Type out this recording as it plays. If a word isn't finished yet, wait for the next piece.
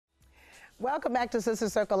Welcome back to Sister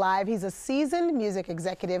Circle Live. He's a seasoned music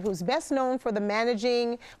executive who's best known for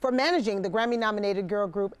managing the Grammy-nominated girl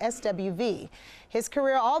group SWV. His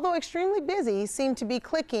career, although extremely busy, seemed to be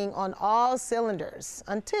clicking on all cylinders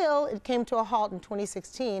until it came to a halt in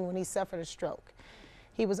 2016 when he suffered a stroke.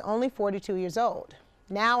 He was only 42 years old.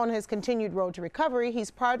 Now, on his continued road to recovery,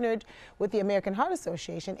 he's partnered with the American Heart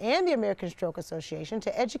Association and the American Stroke Association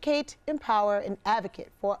to educate, empower, and advocate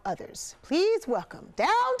for others. Please welcome down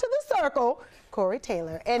to the circle, Cory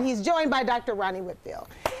Taylor, and he's joined by Dr. Ronnie Whitfield.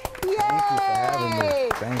 Yay! Thank you for having me.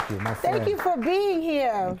 Thank you, my friend. Thank you for being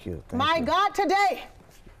here. Thank you. My God, today,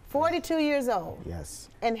 42 years old. Yes.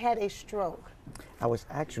 And had a stroke. I was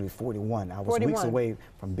actually 41. I was 41. weeks away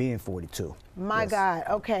from being 42. My yes. God,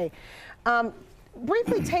 okay.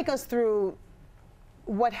 Briefly take us through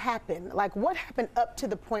what happened. Like, what happened up to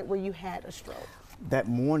the point where you had a stroke? That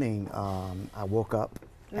morning, I woke up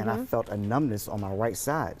and I felt a numbness on my right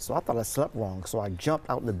side. So I thought I slept wrong. So I jumped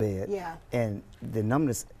out of the bed and the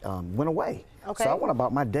numbness went away. Okay. So I went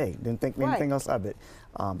about my day, didn't think anything else of it.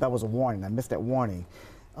 That was a warning. I missed that warning.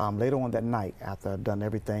 Later on that night, after I'd done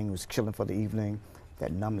everything, was chilling for the evening,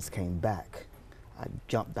 that numbness came back. I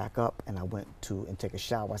jumped back up and I went to take a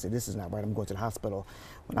shower. I said, this is not right, I'm going to the hospital.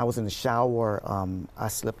 When I was in the shower, I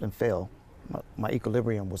slipped and fell. My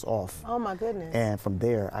equilibrium was off. Oh my goodness. And from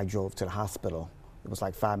there, I drove to the hospital. It was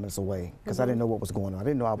like 5 minutes away because I didn't know what was going on. I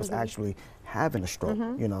didn't know I was actually having a stroke,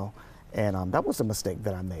 you know. And that was a mistake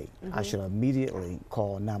that I made. I should have immediately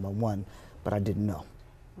called 911, but I didn't know.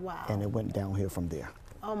 Wow. And it went downhill from there.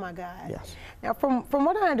 Oh my God. Yes. Now, from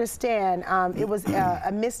what I understand, it was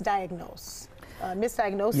a misdiagnosed.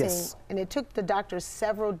 Misdiagnosing, yes. And it took the doctors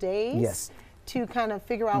several days to kind of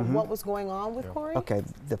figure out what was going on with Cory? Okay,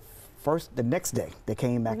 the next day, they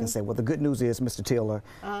came back and said, well, the good news is, Mr. Taylor,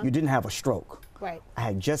 you didn't have a stroke. Right. I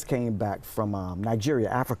had just came back from Nigeria,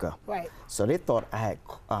 Africa. Right. So they thought I had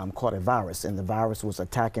caught a virus, and the virus was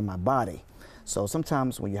attacking my body. So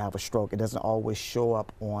sometimes when you have a stroke, it doesn't always show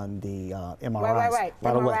up on the MRIs. Right.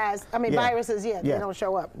 MRIs, I mean, viruses, they don't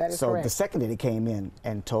show up. That is correct. So the second day they came in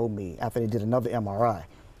and told me, after they did another MRI,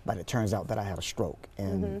 but it turns out that I had a stroke,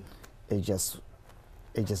 and it just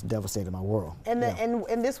devastated my world. And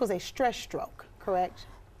and this was a stress stroke, correct?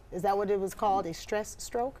 Is that what it was called, a stress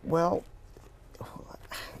stroke? Well,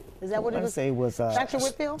 is that what it was? Say was Dr.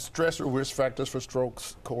 Whitfield? Stress or risk factors for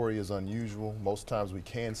strokes, Cory, is unusual. Most times we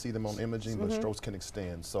can see them on imaging, but strokes can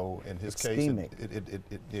extend. So in his case, an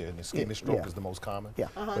ischemic stroke is the most common. Yeah.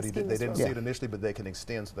 But they didn't see it initially, but they can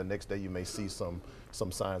extend. So the next day you may see some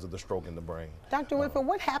signs of the stroke in the brain. Dr. Whitfield,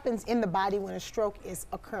 what happens in the body when a stroke is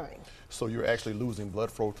occurring? So you're actually losing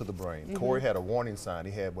blood flow to the brain. Cory had a warning sign.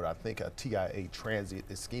 He had what I think a TIA, transient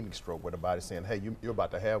ischemic stroke, where the body's saying, hey, you're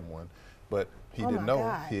about to have one. But he didn't know.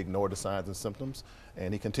 God. He ignored the signs and symptoms,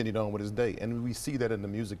 and he continued on with his day. And we see that in the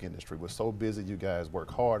music industry. We're so busy. You guys work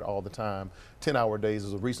hard all the time. 10-hour days.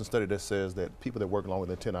 There's a recent study that says that people that work longer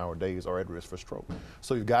than 10-hour days are at risk for stroke.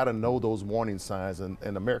 So you've got to know those warning signs. And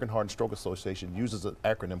the American Heart and Stroke Association uses an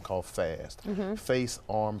acronym called FAST. Face,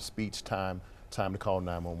 arm, speech, time to call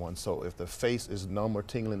 911. So if the face is numb or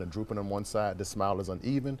tingling or drooping on one side, the smile is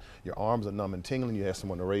uneven, your arms are numb and tingling, you ask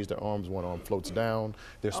someone to raise their arms, one arm floats down,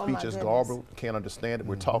 their speech is garbled, can't understand it,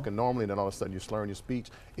 we're talking normally, and then all of a sudden you're slurring your speech,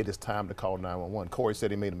 it is time to call 911. Cory said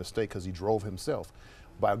he made a mistake because he drove himself.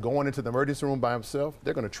 By going into the emergency room by himself,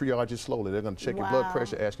 they're going to triage you slowly. They're going to check your blood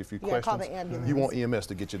pressure, ask you a few questions. Call the ambulance. You want EMS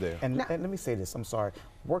to get you there. And let me say this, I'm sorry.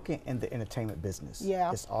 Working in the entertainment business,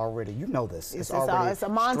 it's already, you know this, it's a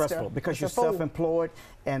monster. Stressful because you're self-employed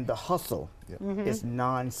and the hustle is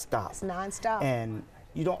nonstop. It's nonstop. And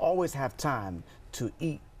you don't always have time to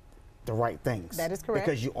eat the right things. That is correct.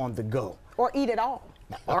 Because you're on the go. Or eat it all.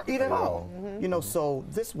 Or eat it all. You know, so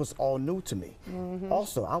this was all new to me.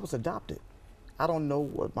 Also, I was adopted. I don't know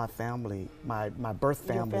what my family, my birth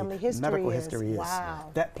family medical history is. Wow.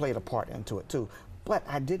 That played a part into it too. But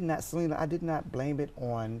I did not, Selena, I did not blame it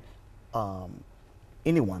on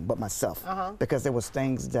anyone but myself because there was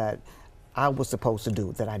things that I was supposed to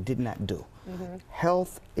do that I did not do.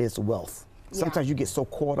 Health is wealth. Sometimes you get so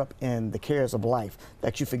caught up in the cares of life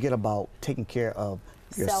that you forget about taking care of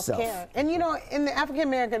yourself. Self-care. And you know, in the African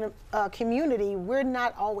American community, we're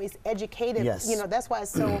not always educated. Yes. You know, that's why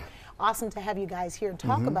it's so awesome to have you guys here and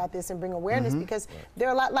talk about this and bring awareness because they're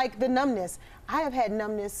a lot like the numbness. I have had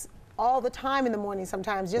numbness all the time in the morning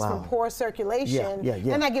sometimes just from poor circulation.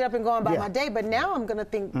 And I get up and go on about my day, but now I'm going to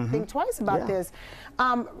think twice about this.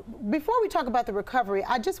 Before we talk about the recovery,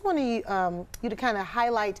 I just want you to kind of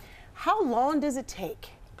highlight how long does it take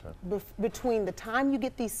between the time you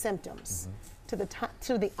get these symptoms to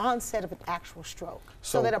the onset of an actual stroke,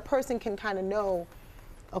 so that a person can kind of know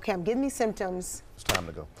Okay, I'm getting these symptoms. It's time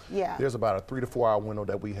to go. Yeah. There's about a 3 to 4 hour window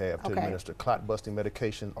that we have to administer clot busting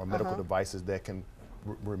medication or medical devices that can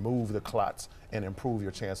remove the clots and improve your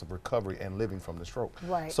chance of recovery and living from the stroke.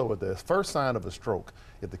 Right. So at the first sign of a stroke,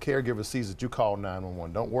 if the caregiver sees it, you call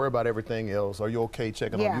 911. Don't worry about everything else. Are you okay?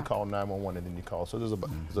 Checking on you, call 911 and then you call. So there's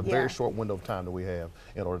a very short window of time that we have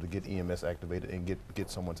in order to get EMS activated and get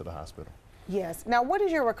someone to the hospital. Yes. Now, what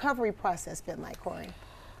has your recovery process been like, Cory?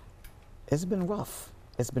 It's been rough.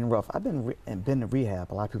 It's been rough. I've been to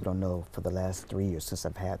rehab. A lot of people don't know, for the last 3 years since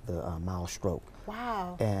I've had the mild stroke.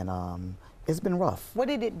 Wow. And it's been rough. What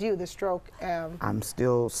did it do, the stroke? I'm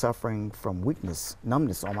still suffering from weakness,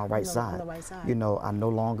 numbness on my right side. On the right side. You know, I no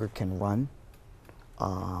longer can run.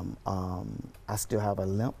 I still have a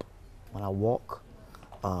limp when I walk.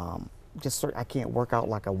 I can't work out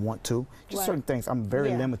like I want to. Just certain things. I'm very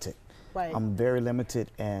limited. Right. I'm very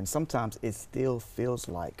limited, and sometimes it still feels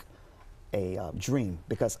like a dream,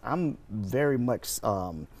 because I'm very much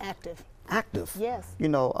active. Yes. You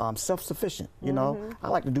know, self-sufficient. You know, I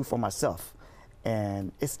like to do for myself,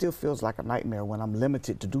 and it still feels like a nightmare when I'm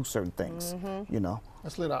limited to do certain things. You know.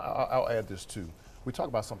 I'll add this too. We talk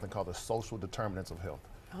about something called the social determinants of health.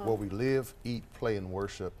 Where we live, eat, play, and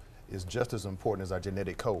worship is just as important as our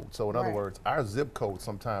genetic code. So in other words, our zip code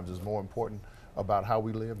sometimes is more important about how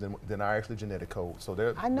we live than our actually genetic code. So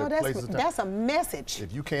I know that's a message.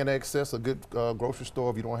 If you can't access a good grocery store,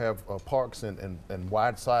 if you don't have parks and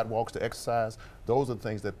wide sidewalks to exercise, those are the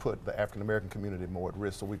things that put the African American community more at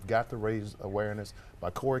risk. So we've got to raise awareness. By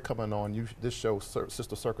Cory coming on, this show,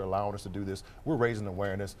 Sister Circle, allowing us to do this, we're raising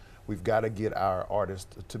awareness. We've got to get our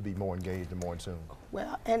artists to be more engaged and more in tune.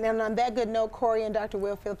 Well, and on that good note, Cory and Dr.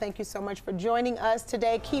 Willfield, thank you so much for joining us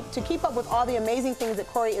today. To keep up with all the amazing things that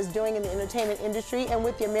Cory is doing in the entertainment industry and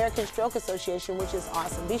with the American Stroke Association, which is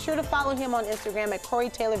awesome. Be sure to follow him on Instagram at Cory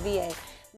Taylor VA.